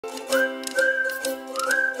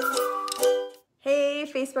Hey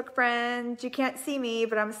Facebook friends, you can't see me,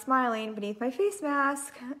 but I'm smiling beneath my face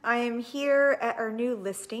mask. I am here at our new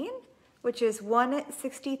listing, which is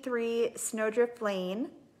 163 Snowdrift Lane,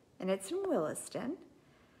 and it's in Williston.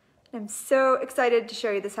 And I'm so excited to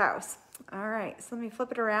show you this house. All right, so let me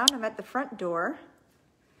flip it around. I'm at the front door.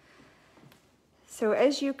 So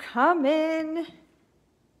as you come in,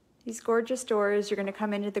 these gorgeous doors, you're gonna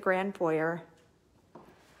come into the grand foyer.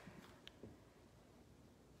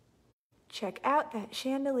 Check out that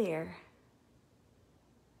chandelier.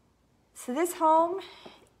 So this home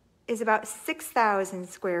is about 6,000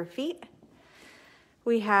 square feet.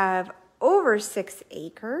 We have over 6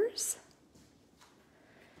 acres.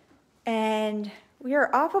 And we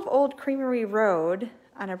are off of Old Creamery Road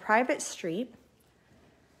on a private street.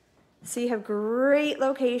 So you have great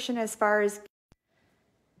location as far as,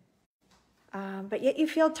 but yet you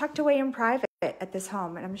feel tucked away and private at this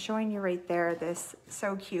home. And I'm showing you right there, this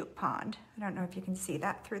so cute pond. I don't know if you can see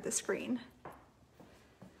that through the screen.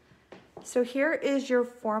 So here is your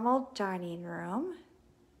formal dining room.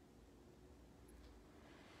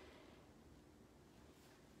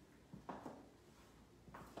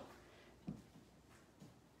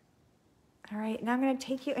 All right, now I'm going to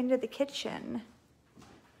take you into the kitchen.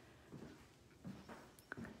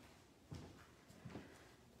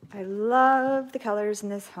 I love the colors in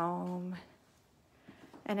this home.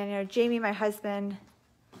 And I know Jamie, my husband,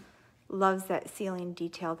 loves that ceiling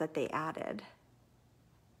detail that they added.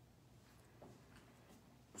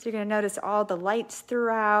 So you're going to notice all the lights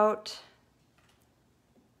throughout.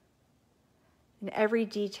 And every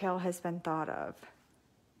detail has been thought of.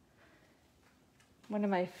 One of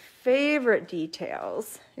my favorite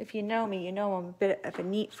details, if you know me, you know I'm a bit of a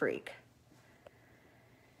neat freak,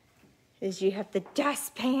 is you have the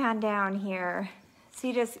dustpan down here. So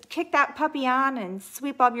you just kick that puppy on and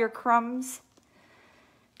sweep up your crumbs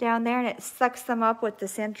down there, and it sucks them up with the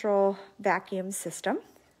central vacuum system.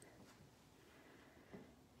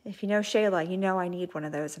 If you know Shayla, you know I need one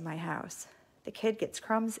of those in my house. The kid gets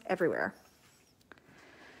crumbs everywhere.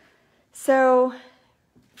 So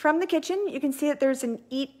from the kitchen, you can see that there's an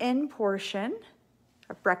eat-in portion,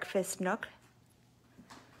 a breakfast nook.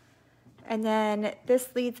 And then this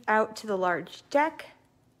leads out to the large deck.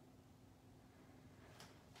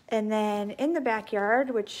 And then in the backyard,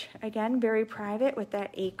 which again, very private with that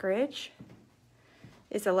acreage,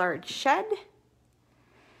 is a large shed.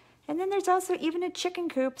 And then there's also even a chicken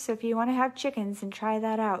coop, so if you want to have chickens and try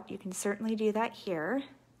that out, you can certainly do that here.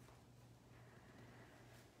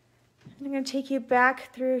 I'm going to take you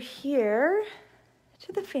back through here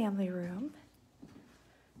to the family room.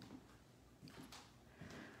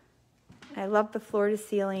 I love the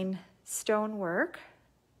floor-to-ceiling stonework,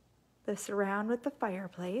 the surround with the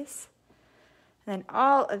fireplace, and then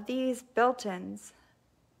all of these built-ins.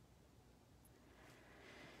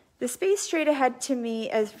 The space straight ahead to me,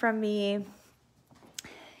 there's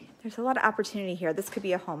a lot of opportunity here. This could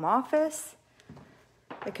be a home office.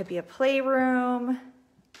 It could be a playroom.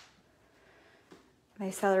 My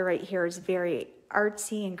cellar right here is very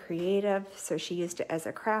artsy and creative, so she used it as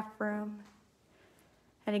a craft room.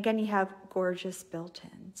 And again, you have gorgeous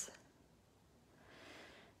built-ins.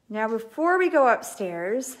 Now, before we go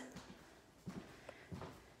upstairs,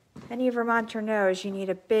 any Vermonter knows you need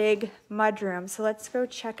a big mudroom, so let's go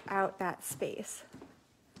check out that space.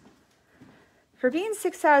 For being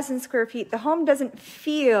 6,000 square feet, the home doesn't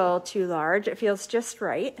feel too large. It feels just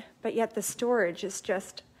right, but yet the storage is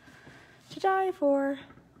just to die for.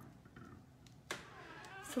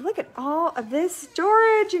 So look at all of this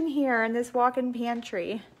storage in here in this walk-in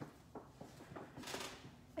pantry.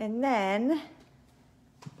 And then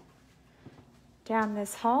down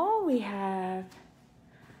this hall, we have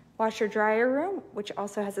washer dryer room, which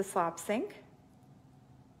also has a slop sink.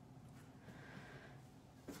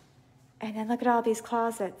 And then look at all these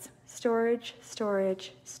closets. Storage,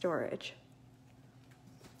 storage, storage.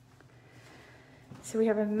 So we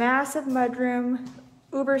have a massive mudroom,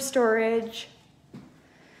 uber storage,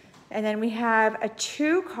 and then we have a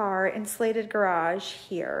 2-car insulated garage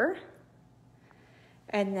here,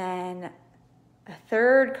 and then a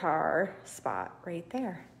 3rd car spot right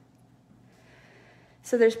there.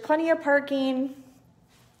 So there's plenty of parking,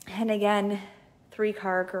 and again,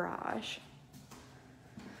 3-car garage.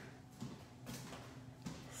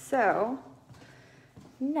 So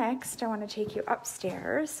next, I want to take you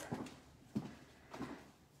upstairs.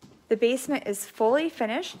 The basement is fully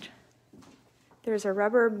finished. There's a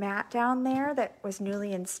rubber mat down there that was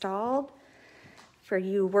newly installed for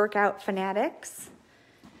you workout fanatics.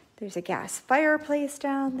 There's a gas fireplace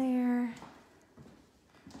down there.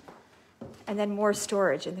 and then more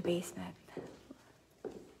storage in the basement.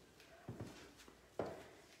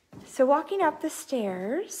 So walking up the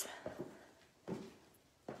stairs,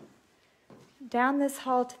 down this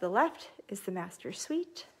hall to the left is the master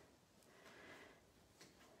suite.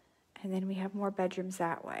 And then we have more bedrooms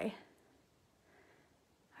that way.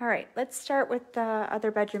 All right, let's start with the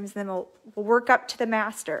other bedrooms, then we'll work up to the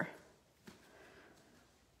master.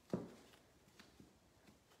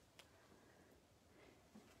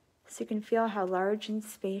 So you can feel how large and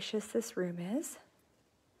spacious this room is.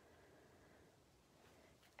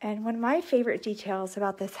 And one of my favorite details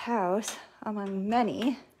about this house, among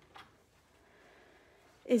many,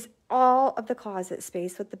 is all of the closet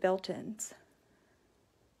space with the built-ins.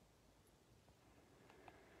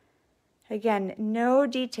 Again, no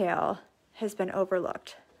detail has been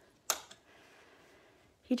overlooked.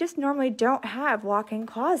 You just normally don't have walk-in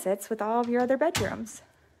closets with all of your other bedrooms.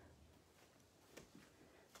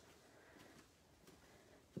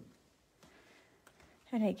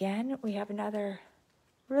 And again, we have another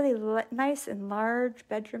really nice and large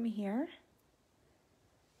bedroom here.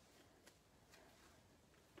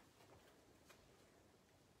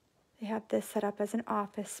 They have this set up as an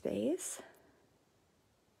office space.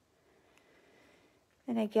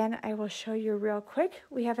 And again, I will show you real quick.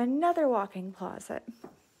 We have another walk-in closet.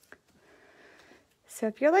 So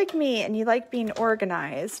if you're like me and you like being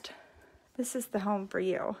organized, this is the home for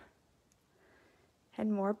you.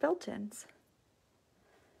 And more built-ins.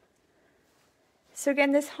 So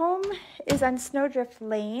again, this home is on Snowdrift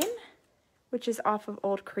Lane, which is off of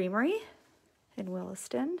Old Creamery in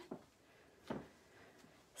Williston.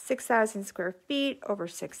 6,000 square feet, over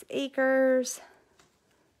 6 acres.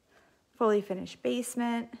 Fully finished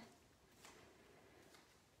basement.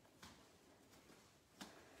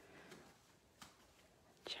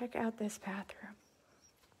 Check out this bathroom.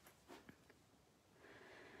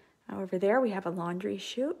 Over there we have a laundry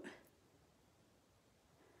chute.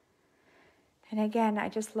 And again, I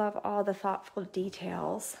just love all the thoughtful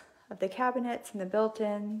details of the cabinets and the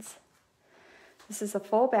built-ins. This is a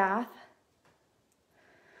full bath.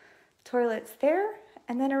 Toilets there.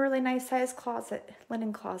 And then a really nice sized closet,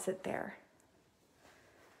 linen closet there.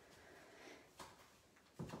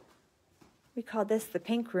 We call this the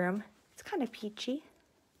pink room. It's kind of peachy.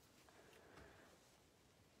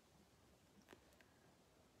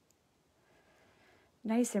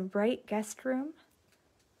 Nice and bright guest room.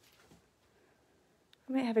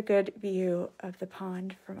 We might have a good view of the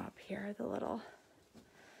pond from up here, the little.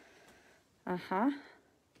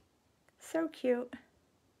 So cute.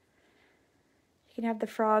 You can have the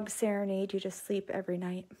frog serenade you to sleep every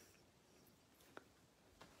night.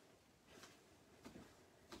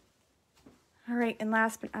 All right, and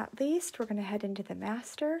last but not least, we're going to head into the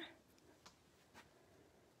master.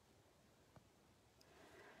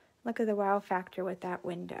 Look at the wow factor with that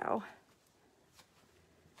window.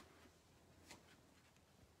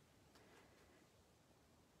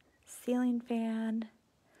 Ceiling fan.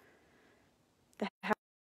 The house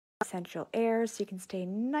has central air so you can stay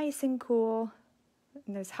nice and cool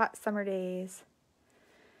in those hot summer days.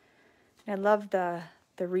 And I love the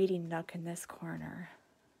reading nook in this corner.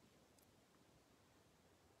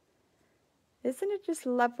 Isn't it just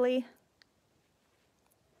lovely?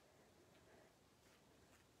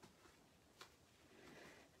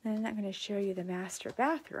 Then I'm going to show you the master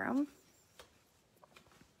bathroom,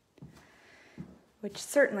 which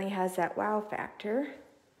certainly has that wow factor.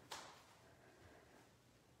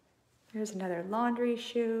 Here's another laundry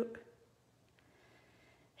chute.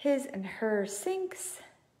 His and her sinks.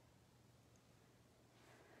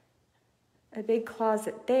 A big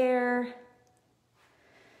closet there.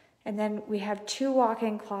 And then we have 2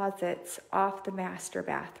 walk-in closets off the master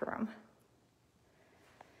bathroom.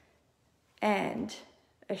 And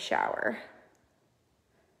a shower.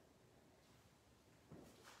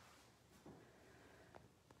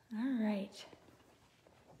 All right.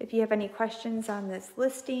 If you have any questions on this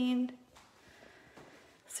listing,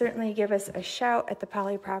 certainly give us a shout at the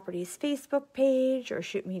Polli Properties Facebook page or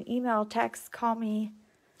shoot me an email, text, call me.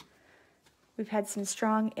 We've had some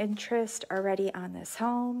strong interest already on this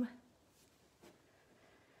home.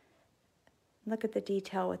 Look at the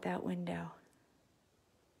detail with that window.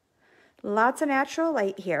 Lots of natural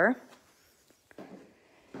light here.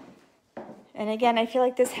 And again, I feel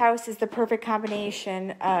like this house is the perfect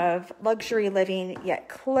combination of luxury living, yet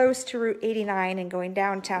close to Route 89 and going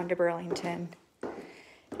downtown to Burlington,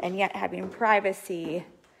 and yet having privacy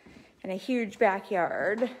and a huge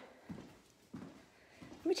backyard. Let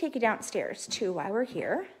me take you downstairs too while we're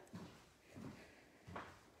here.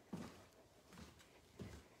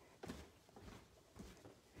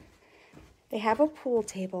 They have a pool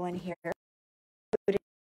table in here.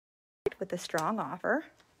 with a strong offer.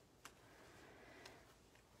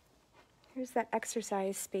 Here's that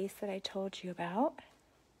exercise space that I told you about.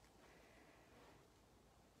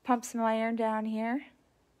 Pump some iron down here.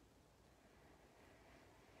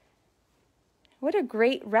 What a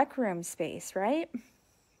great rec room space, right?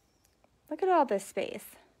 Look at all this space.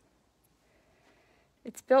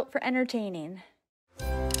 It's built for entertaining.